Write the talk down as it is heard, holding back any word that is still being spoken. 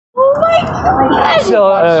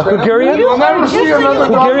Hungarian?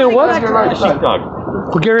 Hungarian what? Sheepdog.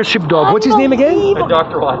 Hungarian Sheepdog. What's his name again?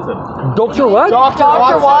 Dr. Watson. Dr. what?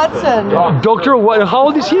 Dr. Watson. Dr. what? How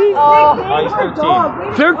old is he? He's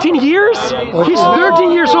 13. 13 years? He's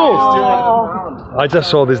 13 years old. I just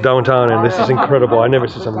saw this downtown and this is incredible. I never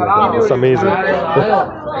see something like that. It's amazing.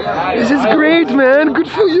 This is great, man. Good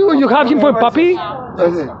for you. You have him for a puppy?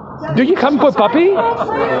 Do you come for a puppy?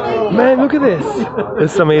 Man, look at this.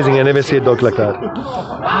 It's amazing. I never see a dog like that.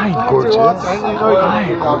 Hi, gorgeous.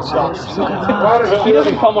 Hi, gorgeous. Look at that. He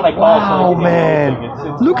doesn't come when I call. Wow, man.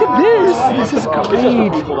 Look at this. This is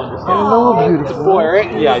great. Hello, beautiful.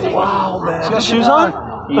 Yeah. Wow, man. He's got shoes on?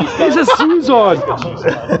 He has shoes on.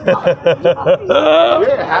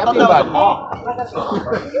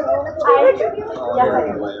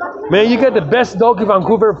 Man, you get the best dog in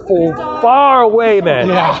Vancouver for far away, man.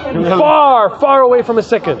 Yeah. Far away from a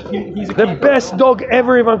second. The best dog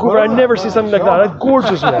ever in Vancouver. I never see something like that. That's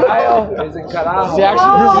gorgeous, man.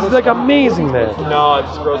 This is like amazing, man. No, it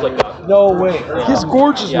just grows like that. No way. He's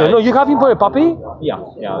gorgeous, man. No, you have him for a puppy? Yeah.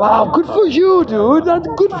 Wow, good for you, dude. That's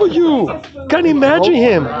good for you. Can't imagine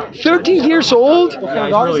him. 13 years old? Yeah,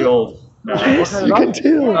 he's really old. Yes, you can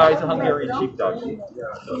tell. He's a Hungarian sheepdog.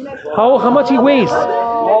 How much he weighs?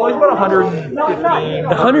 Oh, he's about 115.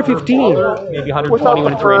 115. Maybe 120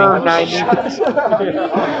 when it's raining.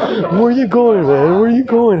 Where are you going, man? Where are you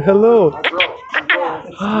going? Hello.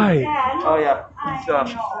 Hi. Oh yeah. He's,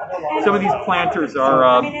 some of these planters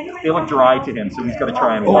are they look dry to him, so he's got to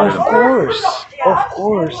try them. Oh, of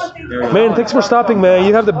course. Man, thanks for stopping, man.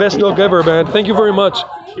 You have the best dog ever, man. Thank you very much.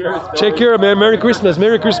 Cheers. Take care, man. Merry Christmas.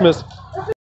 Merry Christmas.